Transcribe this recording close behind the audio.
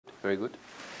very good.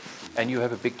 And you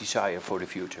have a big desire for the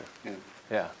future. Yeah.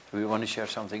 Yeah. Do you want to share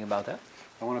something about that?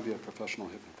 I want to be a professional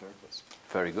hypnotherapist.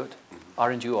 Very good.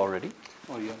 Aren't you already?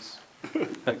 Oh, yes.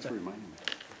 Thanks for reminding me.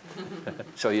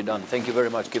 So you're done. Thank you very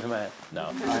much. Give him a hand.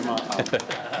 No.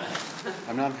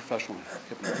 I'm not a professional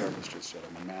hypnotherapist just yet.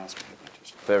 I'm a master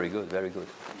hypnotist. Very good, very good.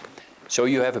 So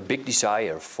you have a big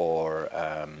desire for...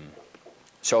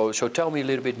 So tell me a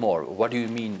little bit more. What do you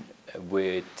mean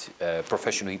with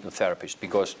professional hypnotherapist?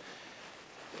 Because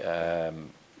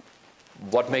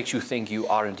what makes you think you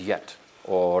aren't yet?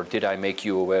 Or did I make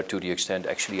you aware to the extent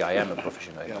actually I am a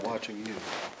professional hypnotherapist? Yeah, watching you.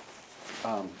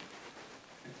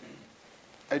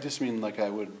 I just mean like I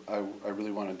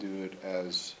really want to do it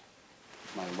as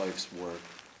my life's work,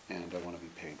 and I want to be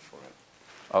paid for it.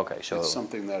 Okay, so... It's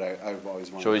something that I've always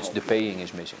wanted So to it's help the people. paying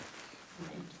is missing.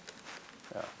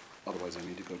 Yeah. Otherwise I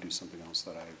need to go do something else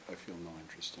that I feel no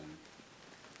interest in.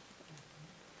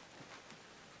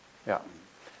 Yeah.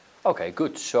 Okay,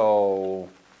 good. So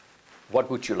what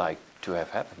would you like to have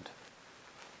happened?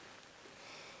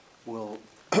 Well,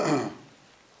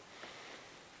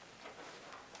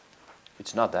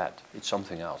 It's not that. It's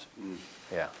something else.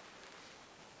 Yeah.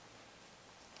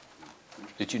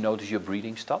 Did you notice your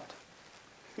breathing stopped?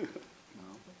 no.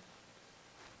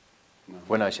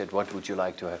 When I said, what would you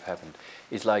like to have happened?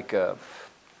 It's like, did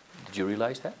you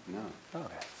realize that? No.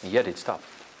 Okay. And yet it stopped.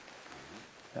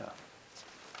 Yeah.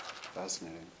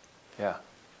 Fascinating. Yeah.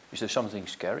 Is there something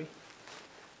scary?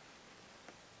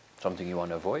 Something you want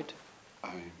to avoid?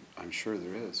 I'm sure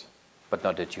there is. But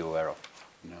not that you're aware of?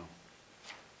 No.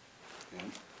 Yeah.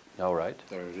 No, right?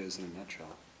 There it is in a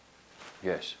nutshell.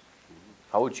 Yes.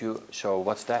 How would you, so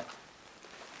what's that?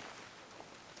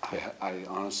 I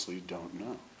honestly don't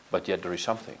know. But yet there is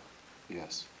something.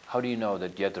 Yes. How do you know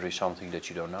that yet there is something that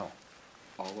you don't know?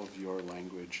 All of your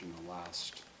language in the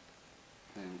last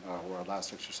thing, or our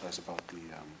last exercise about the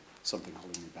something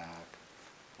holding me back.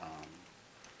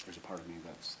 There's a part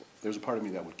of me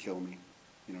that would kill me.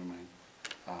 You know what I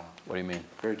mean? What do you mean?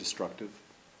 Very destructive.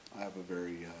 I have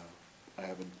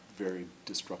a very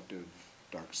destructive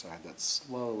dark side that's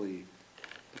slowly.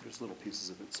 There's little pieces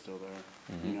of it still there.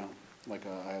 Mm-hmm. You know, like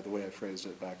the way I phrased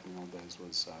it back in the old days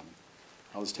was,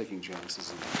 I was taking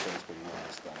chances in the place, but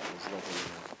realized that it was like a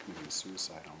little committing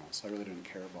suicide almost. I really didn't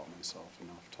care about myself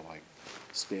enough to like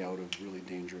stay out of really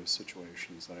dangerous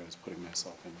situations that I was putting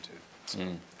myself into.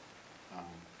 So,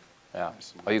 yeah.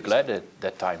 Are you glad that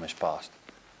that time has passed?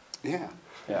 Yeah.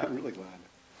 Yeah. I'm really glad.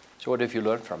 So what have you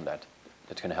learned from that?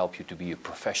 That's going to help you to be a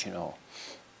professional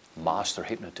master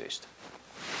hypnotist.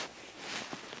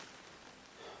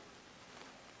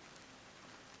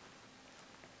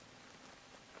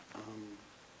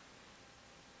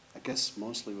 I guess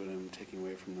mostly what I'm taking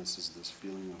away from this is this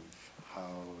feeling of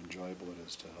how enjoyable it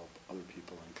is to help other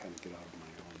people and kind of get out of my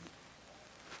own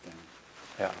thing.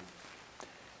 Yeah.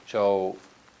 So,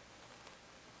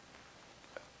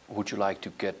 would you like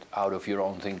to get out of your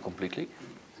own thing completely?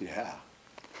 Yeah.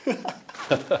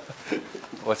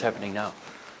 What's happening now?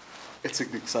 It's an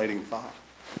exciting thought.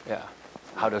 Yeah.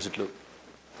 How does it look?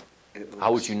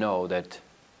 How would you know that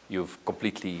you've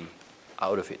completely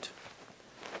out of it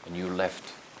and you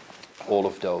left all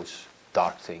of those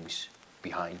dark things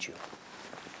behind you?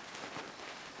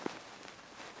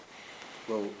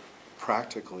 Well,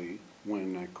 practically,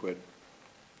 when I quit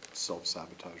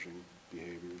self-sabotaging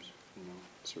behaviors, you know,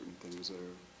 certain things that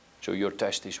are... So your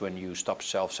test is when you stop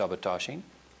self-sabotaging,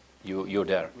 you're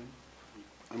there.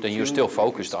 Then you're feeling still like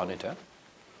focused so. on it, huh?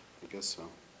 I guess so.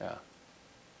 Yeah.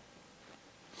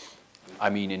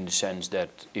 I mean in the sense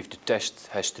that if the test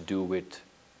has to do with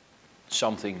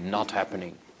something not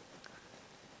happening,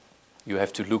 you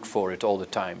have to look for it all the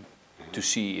time to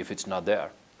see if it's not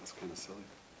there. That's kind of silly.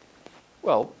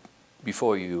 Well,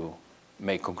 before you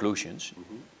make conclusions,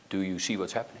 do you see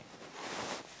what's happening?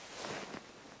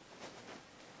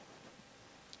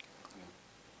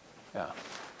 Yeah.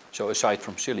 So aside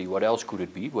from silly, what else could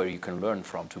it be where you can learn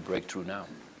from to break through now?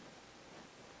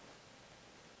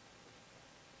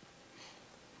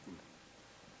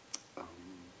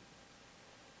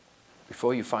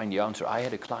 Before you find the answer, I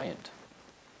had a client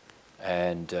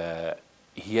and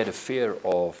he had a fear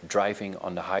of driving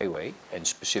on the highway, and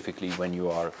specifically when you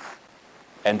are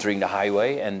entering the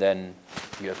highway and then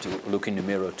you have to look in the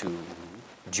mirror to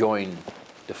join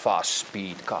the fast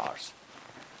speed cars,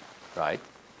 right?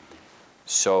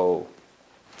 So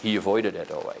he avoided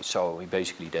that always. So he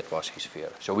basically, that was his fear.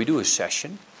 So we do a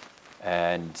session,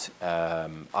 and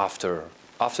after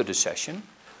the session,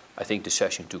 I think the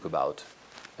session took about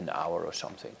an hour or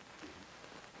something.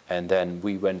 And then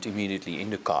we went immediately in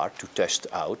the car to test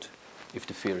out if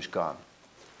the fear is gone.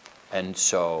 And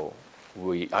so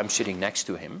I'm sitting next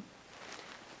to him,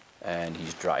 and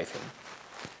he's driving.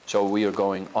 So we are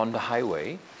going on the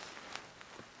highway,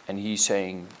 and he's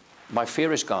saying, "My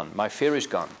fear is gone, my fear is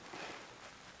gone."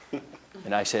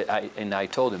 And I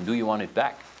told him, "Do you want it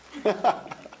back?"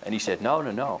 And he said, "No,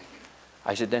 no, no."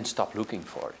 I said, "Then stop looking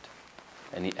for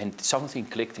it." And something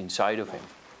clicked inside of him.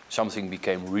 Something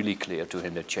became really clear to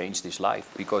him that changed his life.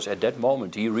 Because at that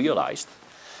moment he realized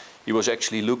he was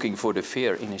actually looking for the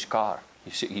fear in his car.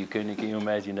 Can you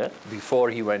imagine that? Before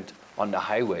he went on the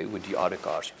highway with the other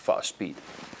cars, fast speed.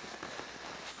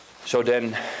 So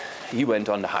then he went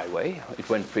on the highway. It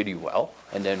went pretty well.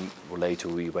 And then later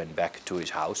we went back to his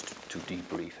house to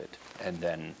debrief it. And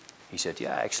then he said,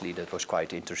 "Yeah, actually that was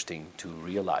quite interesting to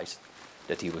realize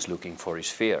that he was looking for his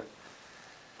fear."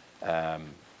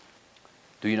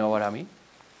 Do you know what I mean?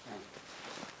 I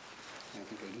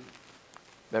think I do.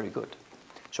 Very good.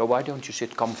 So why don't you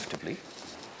sit comfortably?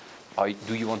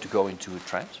 Do you want to go into a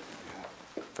trance?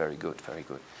 Yeah. Very good, very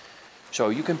good. So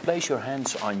you can place your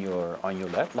hands on your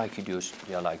lap like you do,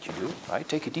 right?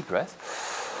 Take a deep breath.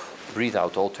 Breathe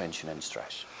out all tension and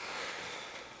stress.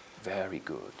 Very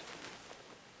good.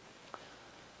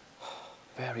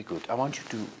 Very good. I want you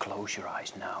to close your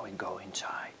eyes now and go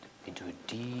inside into a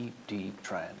deep, deep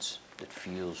trance that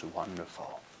feels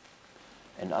wonderful.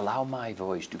 And allow my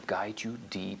voice to guide you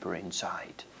deeper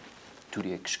inside, to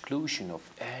the exclusion of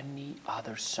any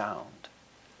other sound,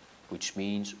 which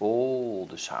means all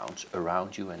the sounds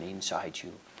around you and inside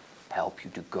you help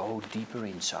you to go deeper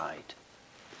inside.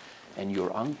 And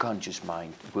your unconscious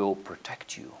mind will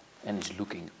protect you and is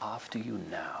looking after you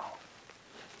now,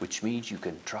 which means you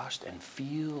can trust and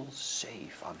feel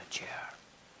safe on a chair.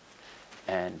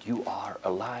 And you are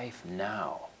alive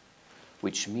now,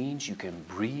 which means you can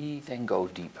breathe and go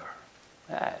deeper.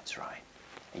 That's right.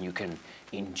 And you can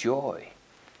enjoy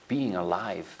being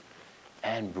alive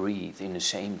and breathe in the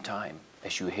same time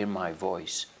as you hear my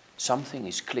voice. Something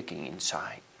is clicking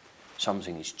inside.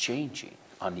 Something is changing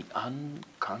on the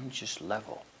unconscious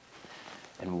level.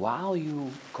 And while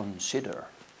you consider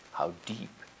how deep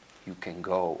you can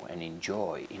go and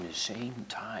enjoy in the same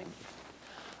time,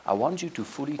 I want you to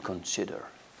fully consider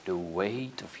the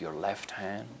weight of your left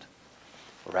hand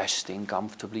resting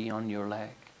comfortably on your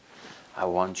leg. I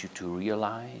want you to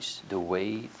realize the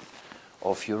weight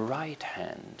of your right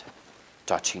hand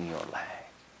touching your leg.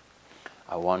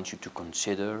 I want you to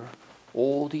consider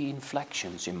all the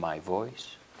inflections in my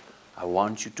voice. I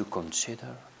want you to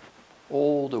consider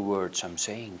all the words I'm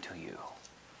saying to you.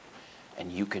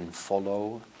 And you can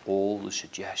follow all the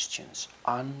suggestions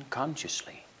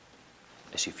unconsciously,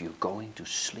 as if you're going to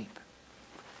sleep,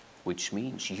 which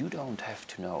means you don't have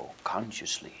to know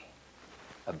consciously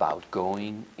about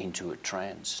going into a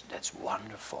trance. That's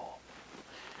wonderful,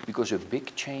 because a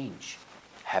big change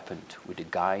happened with the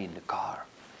guy in the car.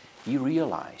 He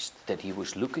realized that he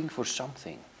was looking for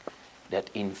something that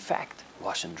in fact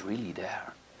wasn't really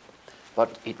there,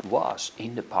 but it was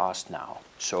in the past now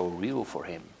so real for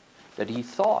him that he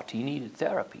thought he needed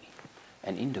therapy.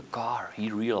 And in the car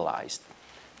he realized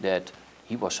that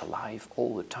he was alive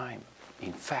all the time.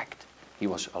 In fact, he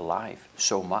was alive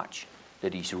so much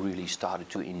that he really started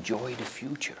to enjoy the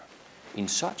future in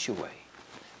such a way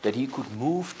that he could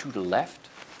move to the left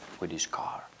with his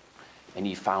car. And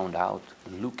he found out,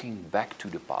 looking back to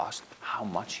the past, how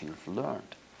much he'd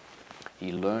learned.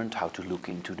 He learned how to look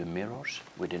into the mirrors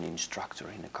with an instructor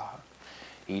in the car.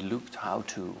 He looked how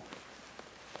to,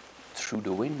 through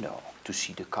the window, to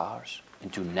see the cars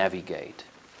and to navigate.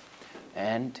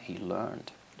 And he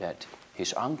learned that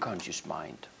his unconscious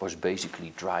mind was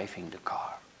basically driving the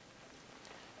car.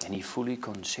 And he fully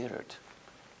considered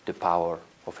the power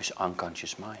of his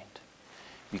unconscious mind,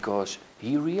 because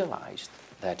he realized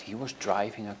that he was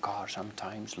driving a car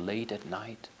sometimes late at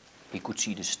night. He could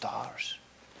see the stars.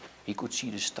 He could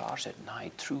see the stars at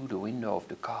night through the window of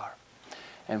the car.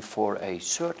 And for a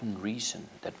certain reason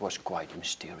that was quite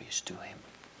mysterious to him,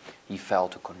 he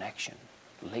felt a connection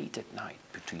late at night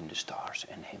between the stars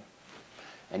and him.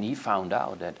 And he found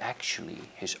out that actually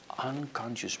his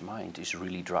unconscious mind is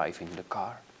really driving the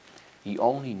car. He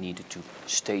only needed to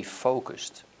stay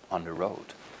focused on the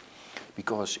road,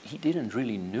 because he didn't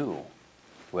really know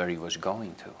where he was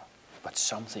going to, but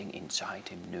something inside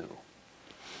him knew.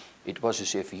 It was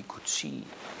as if he could see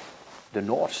the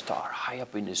North Star high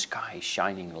up in the sky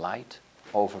shining light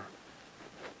over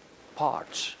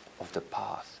parts of the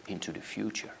path into the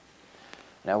future.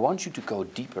 And I want you to go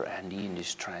deeper, Andy, in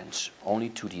this trance, only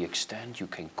to the extent you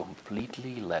can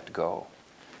completely let go,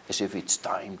 as if it's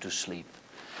time to sleep,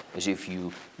 as if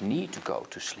you need to go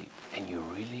to sleep, and you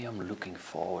really are looking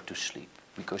forward to sleep.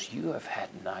 because you have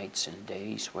had nights and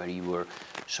days where you were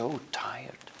so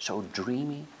tired, so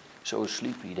dreamy, so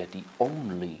sleepy that the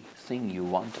only thing you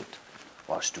wanted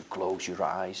was to close your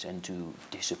eyes and to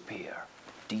disappear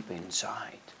deep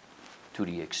inside, to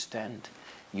the extent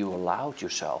you allowed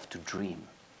yourself to dream.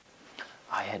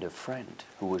 I had a friend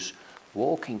who was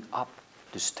walking up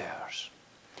the stairs.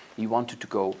 He wanted to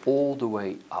go all the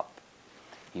way up.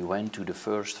 He went to the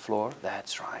first floor,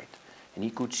 that's right, and he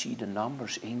could see the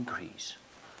numbers increase.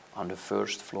 On the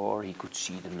first floor he could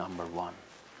see the number 1.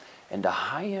 And the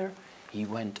higher he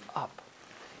went up,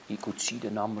 he could see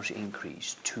the numbers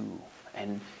increase, 2.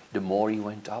 And the more he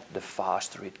went up, the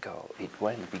faster it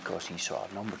went, because he saw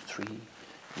number 3,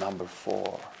 number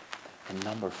 4, and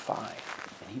number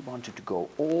 5. And he wanted to go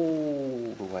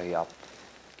all the way up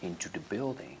into the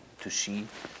building to see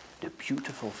the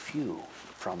beautiful view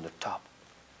from the top.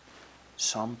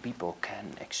 Some people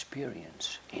can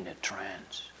experience in a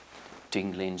trance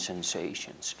tingling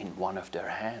sensations in one of their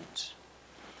hands.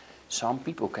 Some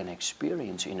people can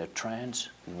experience in a trance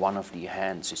one of the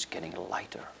hands is getting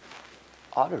lighter.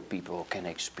 Other people can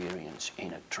experience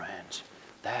in a trance,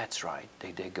 that's right,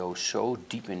 they go so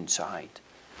deep inside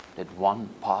that one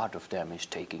part of them is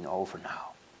taking over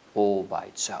now, all by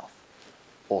itself,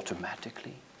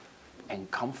 automatically and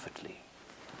comfortably.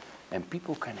 And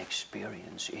people can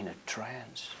experience in a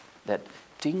trance that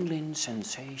tingling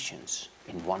sensations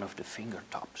in one of the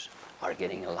fingertops are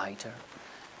getting lighter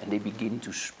and they begin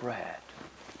to spread.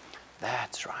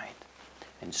 That's right.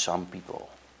 And some people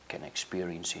can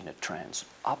experience in a trance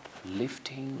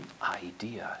uplifting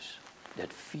ideas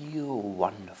that feel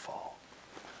wonderful.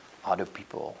 Other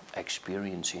people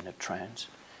experience in a trance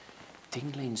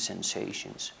tingling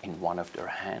sensations in one of their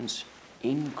hands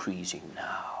increasing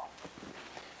now.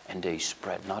 And they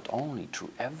spread not only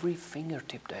through every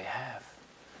fingertip they have,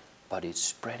 but it's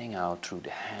spreading out through the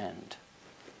hand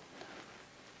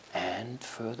and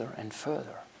further and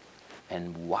further.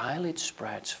 And while it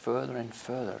spreads further and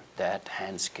further, that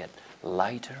hands get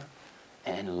lighter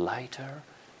and lighter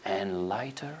and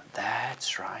lighter.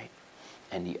 That's right.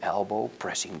 And the elbow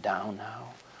pressing down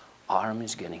now. Arm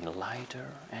is getting lighter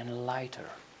and lighter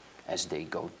as they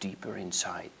go deeper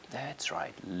inside. That's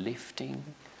right. Lifting,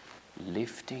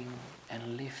 lifting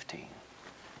and lifting.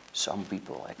 Some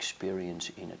people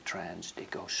experience in a trance, they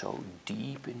go so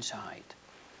deep inside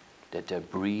that their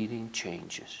breathing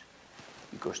changes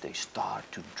because they start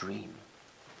to dream.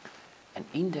 And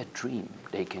in that dream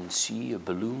they can see a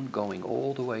balloon going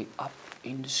all the way up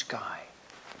in the sky,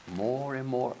 more and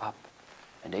more up.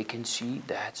 And they can see,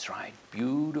 that's right,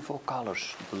 beautiful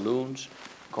colors, balloons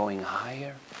going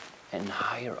higher and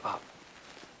higher up,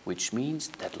 which means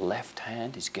that left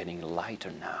hand is getting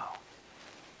lighter now.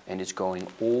 And it's going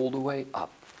all the way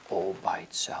up, all by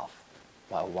itself,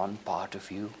 while one part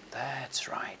of you, that's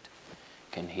right,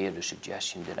 can hear the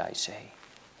suggestion that I say.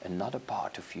 Another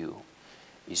part of you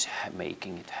is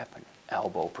making it happen.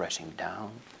 Elbow pressing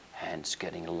down, hands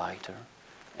getting lighter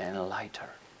and lighter.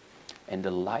 And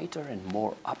the lighter and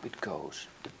more up it goes,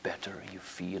 the better you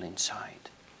feel inside.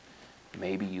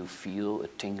 Maybe you feel a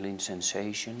tingling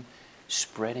sensation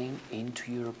spreading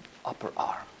into your upper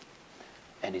arm.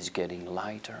 And it's getting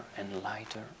lighter and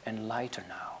lighter and lighter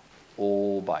now,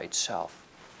 all by itself.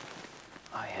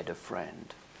 I had a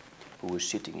friend who was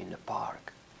sitting in the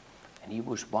park, and he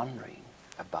was wondering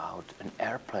about an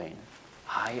airplane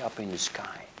high up in the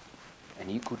sky, and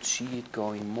he could see it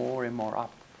going more and more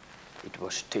up. It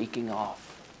was taking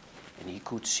off, and he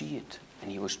could see it, and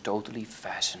he was totally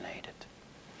fascinated.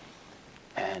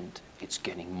 And it's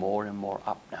getting more and more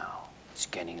up now. It's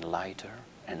getting lighter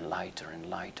and lighter and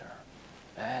lighter.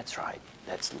 That's right,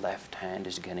 that's left hand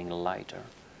is getting lighter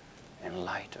and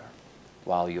lighter,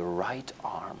 while your right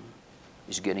arm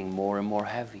is getting more and more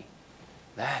heavy.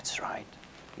 That's right,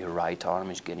 your right arm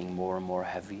is getting more and more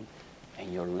heavy,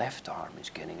 and your left arm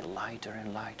is getting lighter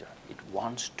and lighter. It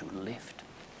wants to lift,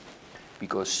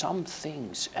 because some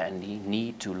things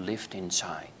need to lift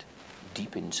inside,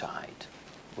 deep inside,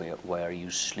 where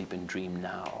you sleep and dream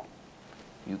now.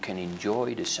 You can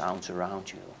enjoy the sounds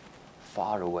around you,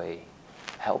 far away,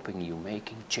 helping you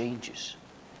making changes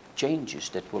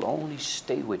that will only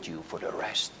stay with you for the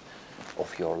rest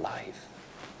of your life.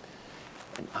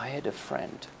 And I had a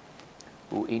friend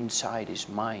who inside his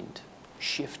mind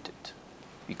shifted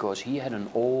because he had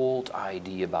an old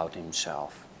idea about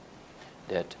himself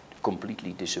that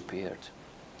completely disappeared.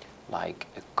 Like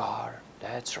a car,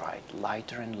 that's right,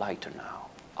 lighter and lighter now,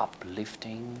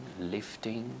 uplifting,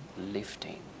 lifting,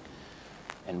 lifting.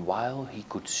 And while he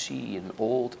could see an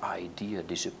old idea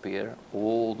disappear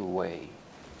all the way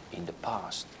in the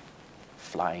past,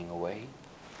 flying away,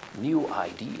 new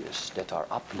ideas that are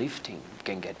uplifting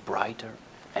can get brighter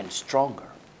and stronger.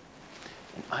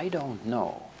 And I don't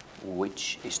know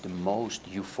which is the most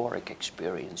euphoric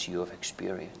experience you have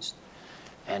experienced.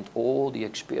 And all the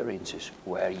experiences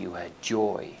where you had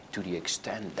joy to the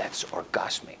extent that's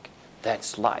orgasmic,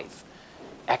 that's life,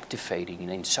 activating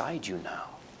inside you now.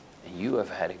 And you have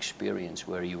had experience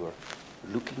where you were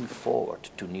looking forward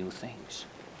to new things.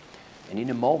 And in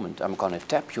a moment I'm going to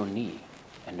tap your knee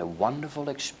and a wonderful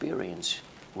experience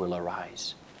will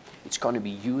arise. It's going to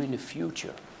be you in the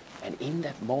future. And in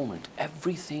that moment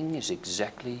everything is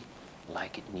exactly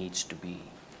like it needs to be,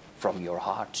 from your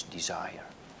heart's desire,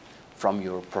 from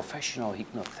your professional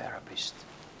hypnotherapist,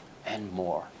 and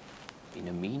more. In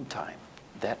the meantime,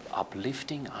 that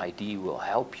uplifting idea will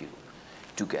help you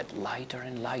to get lighter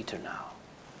and lighter now.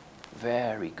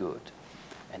 Very good.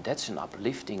 And that's an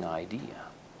uplifting idea.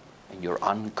 And your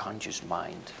unconscious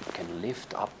mind can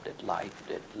lift up that light,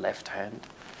 that left hand,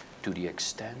 to the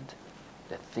extent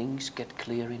that things get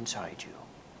clear inside you.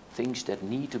 Things that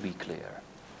need to be clear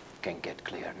can get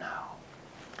clear now.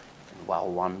 And while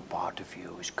one part of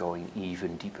you is going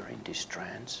even deeper in this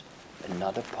trance,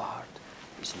 another part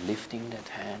is lifting that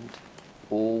hand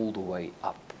all the way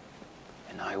up.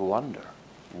 And I wonder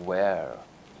where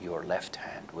your left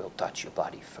hand will touch your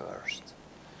body first.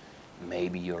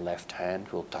 Maybe your left hand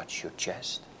will touch your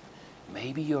chest.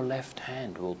 Maybe your left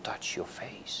hand will touch your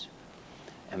face.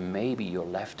 And maybe your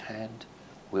left hand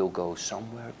will go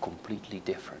somewhere completely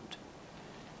different.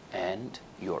 And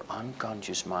your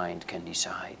unconscious mind can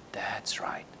decide, that's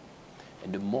right.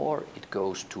 And the more it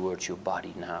goes towards your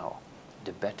body now,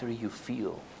 the better you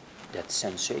feel that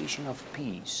sensation of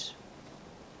peace,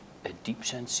 a deep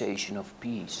sensation of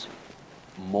peace,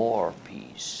 more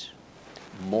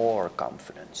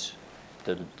confidence.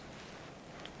 The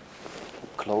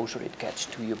closer it gets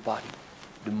to your body,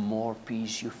 the more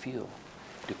peace you feel.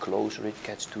 The closer it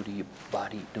gets to the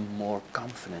body, the more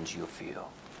confidence you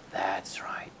feel. That's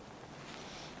right.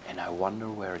 And I wonder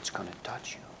where it's going to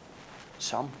touch you.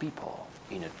 Some people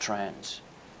in a trance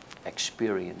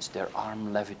experience their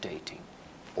arm levitating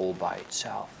all by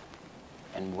itself.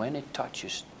 And when it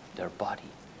touches their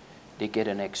body, they get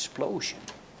an explosion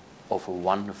of a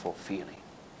wonderful feeling.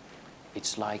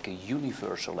 It's like a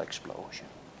universal explosion.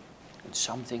 And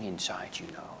something inside you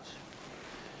knows.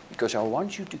 Because I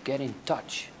want you to get in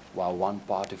touch while one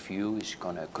part of you is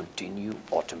going to continue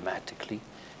automatically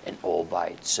and all by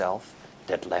itself,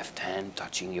 that left hand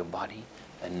touching your body.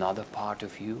 Another part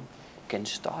of you can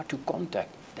start to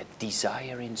contact that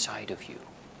desire inside of you.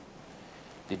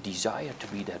 The desire to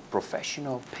be that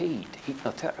professional paid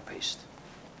hypnotherapist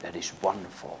that is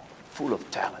wonderful, full of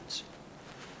talents.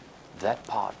 That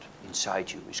part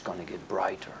inside you is going to get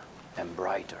brighter and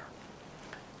brighter,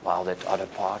 while that other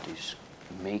part is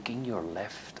making your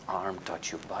left arm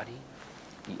touch your body.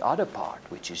 The other part,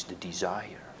 which is the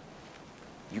desire,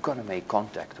 you're going to make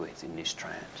contact with in this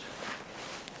trance.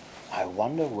 I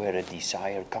wonder where the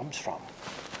desire comes from.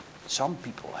 Some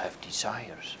people have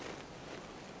desires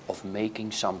of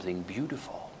making something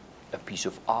beautiful, a piece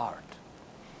of art.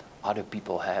 Other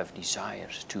people have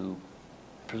desires to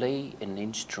play an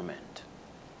instrument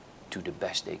to the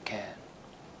best they can.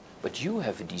 But you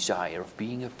have a desire of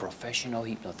being a professional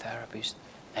hypnotherapist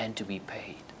and to be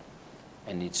paid.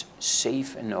 And it's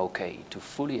safe and okay to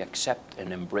fully accept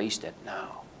and embrace that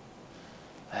now.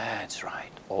 That's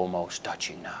right, almost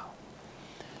touching now.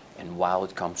 And while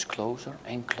it comes closer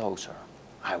and closer,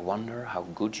 I wonder how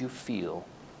good you feel.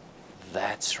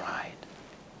 That's right,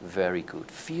 very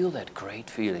good. Feel that great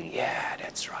feeling, yeah,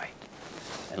 that's right.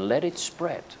 And let it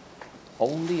spread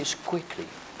only as quickly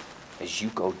as you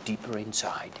go deeper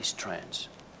inside this trance.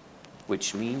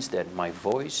 Which means that my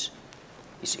voice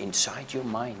is inside your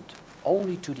mind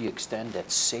only to the extent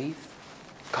that's safe,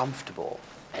 comfortable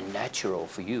and natural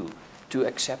for you to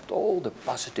accept all the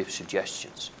positive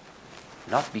suggestions.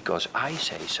 Not because I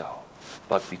say so,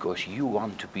 but because you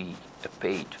want to be a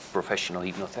paid professional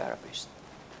hypnotherapist.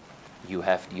 You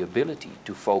have the ability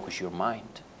to focus your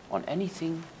mind on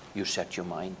anything you set your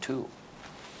mind to.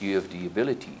 You have the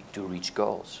ability to reach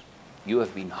goals. You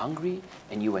have been hungry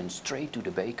and you went straight to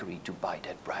the bakery to buy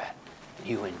that bread. And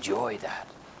you enjoy that.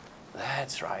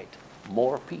 That's right.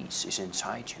 More peace is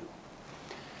inside you.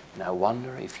 And I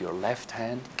wonder if your left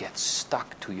hand gets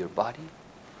stuck to your body.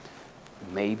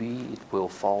 Maybe it will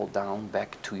fall down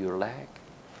back to your leg.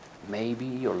 Maybe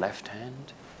your left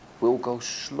hand will go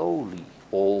slowly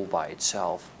all by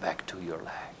itself back to your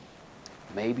leg.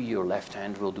 Maybe your left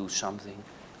hand will do something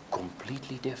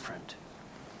completely different.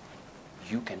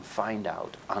 You can find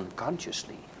out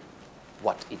unconsciously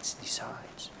what it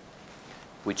decides.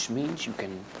 which means you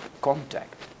can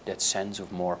contact that sense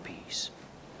of more peace.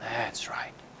 That's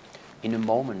right. In a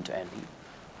moment, Andy,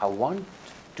 I want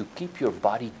to keep your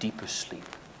body deep asleep.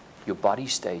 Your body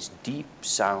stays deep,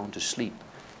 sound asleep,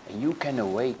 and you can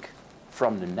awake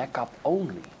from the neck up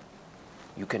only.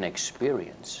 You can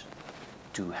experience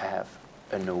to have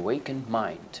an awakened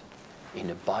mind in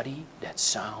a body that's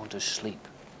sound asleep.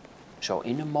 So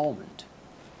in a moment,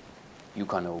 you're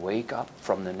gonna wake up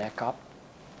from the neck up,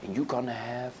 and you're gonna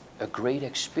have a great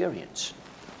experience.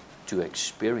 To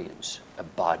experience a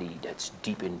body that's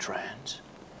deep in trance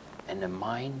and a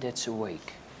mind that's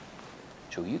awake.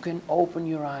 So you can open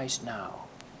your eyes now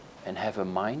and have a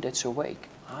mind that's awake.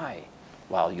 Aye,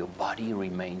 while your body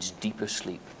remains deep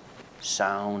asleep,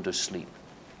 sound asleep,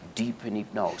 deep in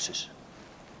hypnosis.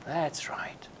 That's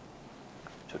right.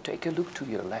 So take a look to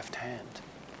your left hand.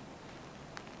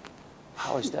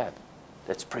 How is that?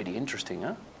 That's pretty interesting,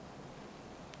 huh?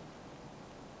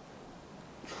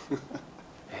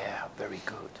 Yeah, very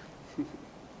good.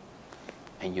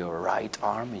 And your right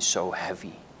arm is so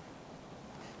heavy.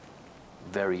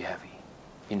 Very heavy.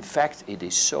 In fact, it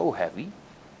is so heavy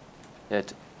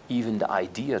that even the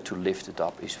idea to lift it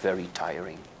up is very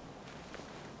tiring.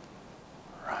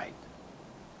 Right.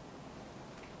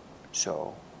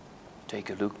 So, take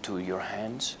a look to your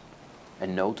hands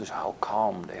and notice how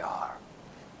calm they are.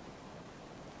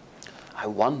 I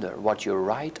wonder what your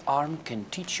right arm can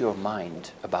teach your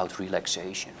mind about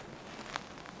relaxation.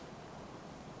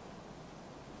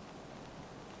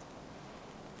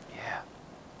 Yeah.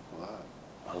 A lot.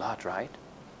 A lot, right?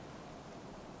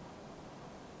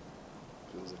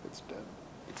 Feels like it's dead.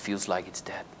 It feels like it's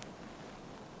dead.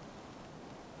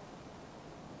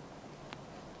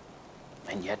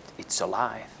 And yet it's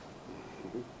alive.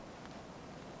 Mm-hmm.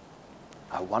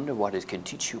 I wonder what it can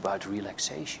teach you about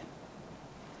relaxation.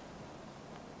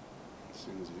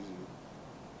 Seems easy.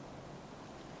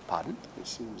 Pardon? It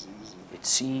seems easy. It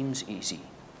seems easy.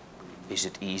 Is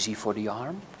it easy for the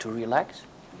arm to relax?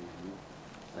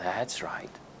 Mm-hmm. That's right.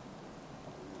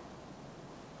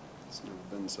 It's never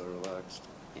been so relaxed.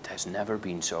 It has never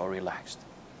been so relaxed.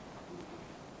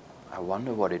 I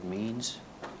wonder what it means.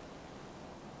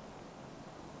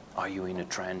 Are you in a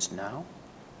trance now?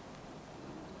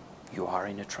 You are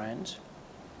in a trance?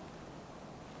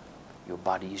 Your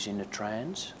body is in a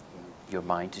trance? Yeah. Your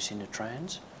mind is in a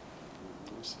trance?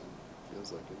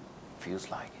 Feels like it. Feels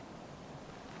like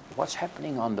it. What's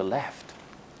happening on the left?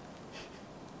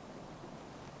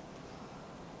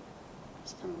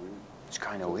 It's kind of weird. It's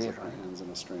kind of Feels weird, like right? my hand's in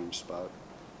a strange spot.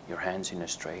 Your hand's in a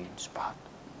strange spot.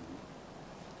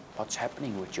 What's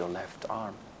happening with your left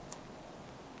arm?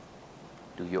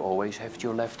 Do you always have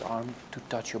your left arm to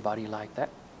touch your body like that?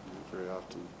 Not very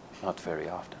often. Not very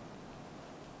often.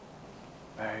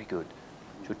 Very good.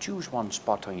 So choose one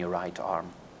spot on your right arm.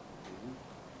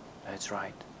 That's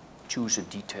right. Choose a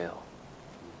detail.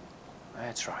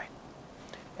 That's right.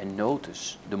 And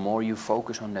notice, the more you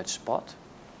focus on that spot,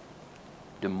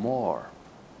 the more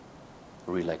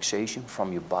relaxation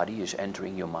from your body is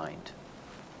entering your mind.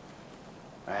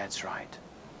 That's right.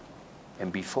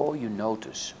 And before you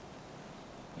notice,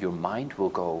 your mind will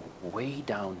go way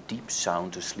down deep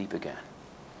sound asleep again.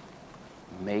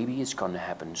 Maybe it's going to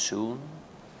happen soon.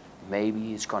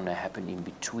 Maybe it's going to happen in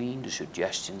between the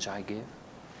suggestions I give.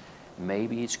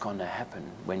 Maybe it's going to happen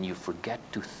when you forget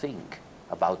to think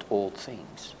about old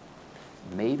things.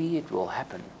 Maybe it will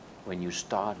happen when you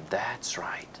start, that's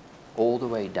right, all the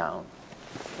way down,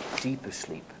 deep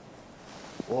asleep,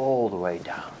 all the way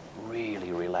down,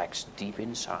 really relaxed deep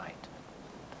inside.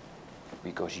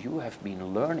 Because you have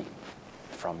been learning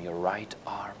from your right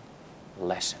arm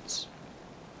lessons.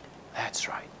 That's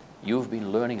right. You've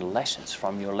been learning lessons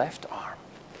from your left arm.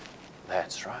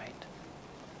 That's right.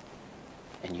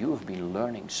 And you have been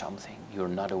learning something you're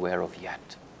not aware of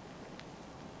yet.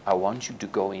 I want you to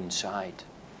go inside,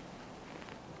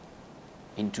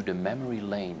 into the memory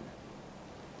lane,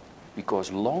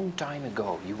 because long time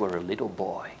ago you were a little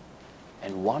boy,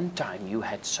 and one time you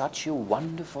had such a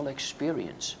wonderful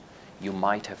experience you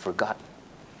might have forgotten.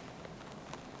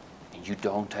 And you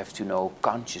don't have to know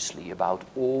consciously about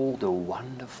all the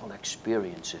wonderful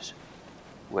experiences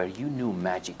where you knew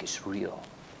magic is real,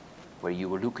 where you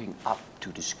were looking up to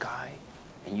the sky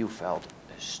and you felt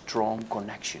a strong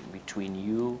connection between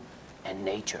you and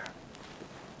nature.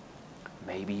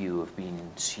 Maybe you have been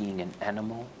seeing an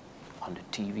animal on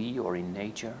the TV or in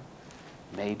nature.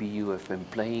 Maybe you have been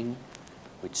playing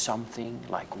with something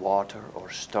like water or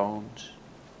stones.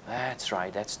 That's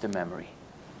right, that's the memory.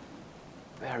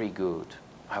 Very good.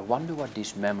 I wonder what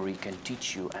this memory can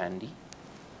teach you, Andy,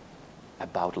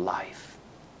 about life.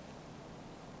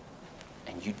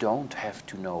 And you don't have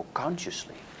to know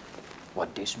consciously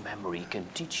what this memory can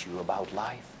teach you about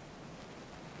life.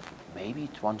 Maybe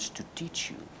it wants to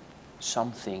teach you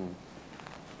something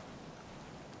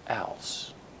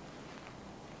else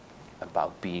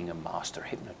about being a master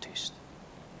hypnotist.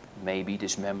 Maybe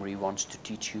this memory wants to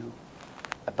teach you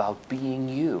about being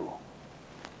you.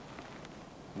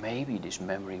 Maybe this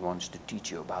memory wants to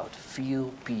teach you about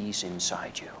feel peace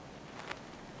inside you.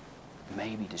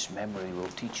 Maybe this memory will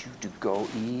teach you to go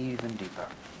even deeper.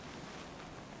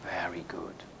 Very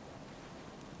good.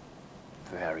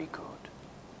 Very good.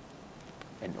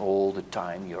 And all the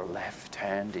time your left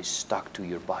hand is stuck to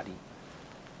your body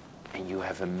and you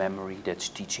have a memory that's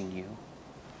teaching you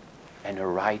and a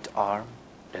right arm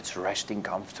that's resting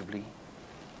comfortably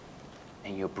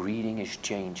and your breathing is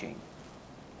changing,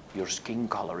 your skin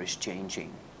color is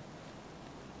changing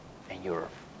and you're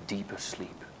deep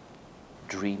asleep,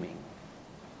 dreaming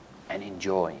and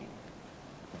enjoying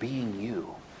being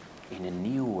you in a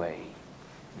new way.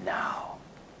 Now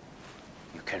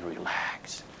you can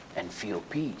relax and feel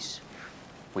peace,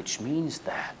 which means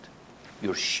that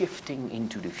you're shifting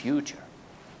into the future,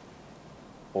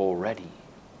 already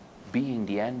being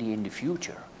the Andy in the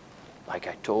future, like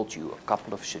I told you a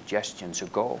couple of suggestions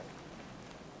ago.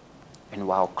 And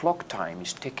while clock time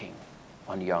is ticking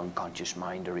on the unconscious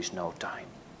mind, there is no time,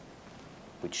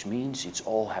 which means it's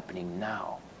all happening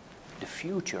now, the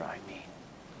future I mean.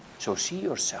 So see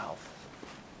yourself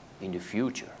in the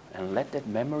future and let that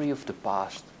memory of the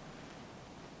past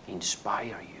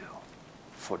inspire you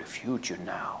for the future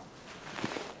now.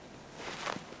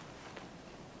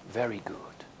 Very good.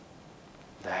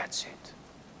 That's it.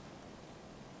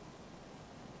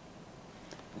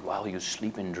 And while you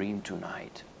sleep and dream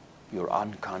tonight, your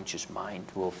unconscious mind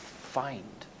will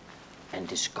find and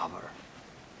discover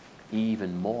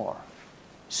even more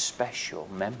special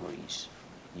memories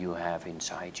you have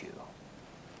inside you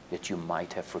that you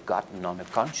might have forgotten on a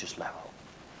conscious level.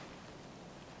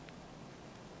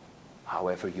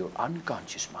 However, your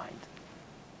unconscious mind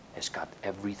has got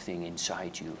everything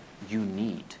inside you you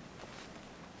need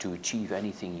to achieve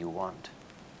anything you want.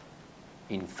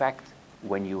 In fact,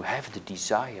 when you have the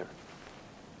desire,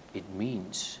 it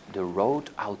means the road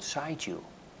outside you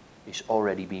is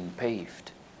already being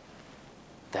paved.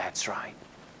 That's right.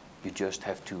 You just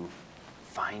have to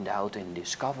find out and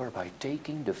discover by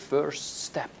taking the first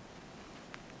step.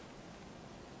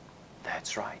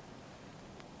 That's right.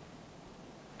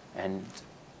 And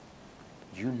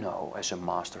you know, as a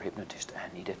master hypnotist,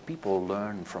 Andy, that people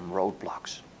learn from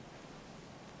roadblocks.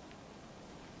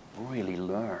 Really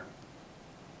learn.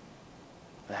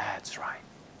 That's right.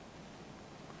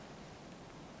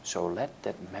 So let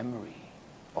that memory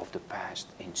of the past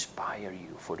inspire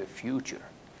you for the future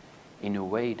in a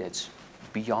way that's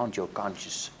beyond your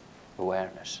conscious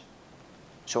awareness.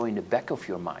 So in the back of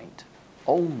your mind,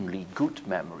 only good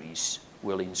memories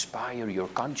will inspire your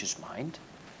conscious mind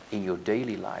in your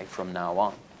daily life from now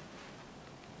on.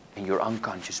 And your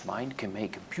unconscious mind can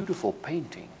make a beautiful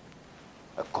painting,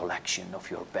 a collection of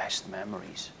your best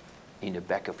memories in the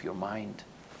back of your mind.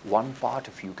 One part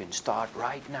of you can start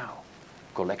right now,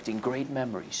 collecting great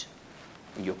memories.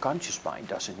 And your conscious mind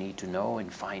doesn't need to know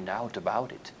and find out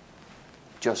about it.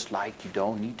 Just like you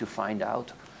don't need to find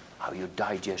out how you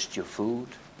digest your food,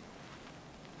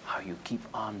 how you keep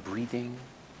on breathing,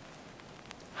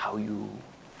 how you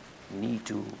need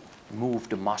to move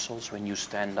the muscles when you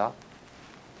stand up,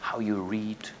 how you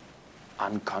read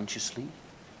unconsciously.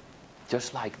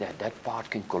 Just like that, that part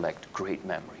can collect great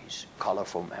memories,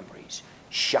 colorful memories,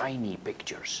 shiny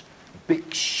pictures,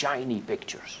 big shiny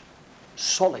pictures,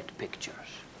 solid pictures,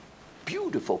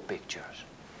 beautiful pictures,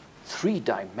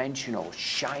 three-dimensional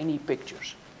shiny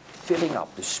pictures, filling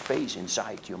up the space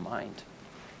inside your mind,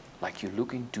 like you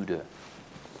look into the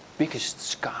biggest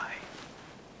sky.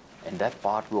 And that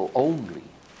part will only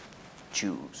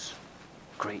choose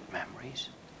great memories.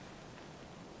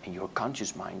 And your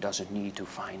conscious mind doesn't need to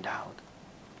find out,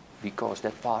 because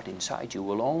that part inside you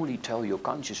will only tell your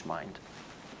conscious mind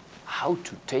how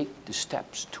to take the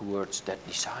steps towards that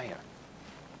desire.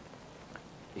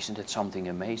 Isn't that something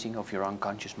amazing of your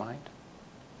unconscious mind?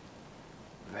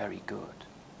 Very good.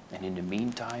 And in the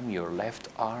meantime, your left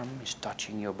arm is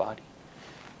touching your body.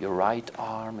 Your right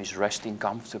arm is resting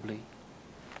comfortably.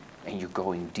 And you're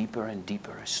going deeper and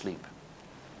deeper asleep.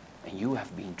 And you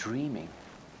have been dreaming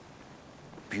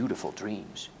beautiful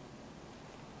dreams.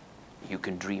 You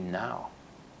can dream now.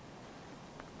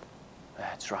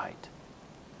 That's right.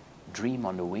 Dream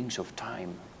on the wings of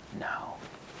time now,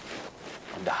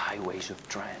 on the highways of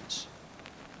trance,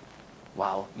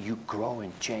 while you grow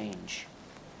and change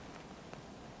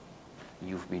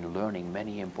you've been learning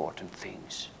many important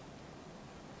things.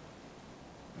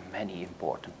 Many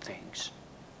important things.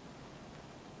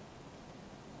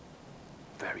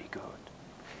 Very good.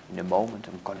 In a moment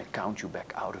I'm going to count you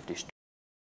back out of this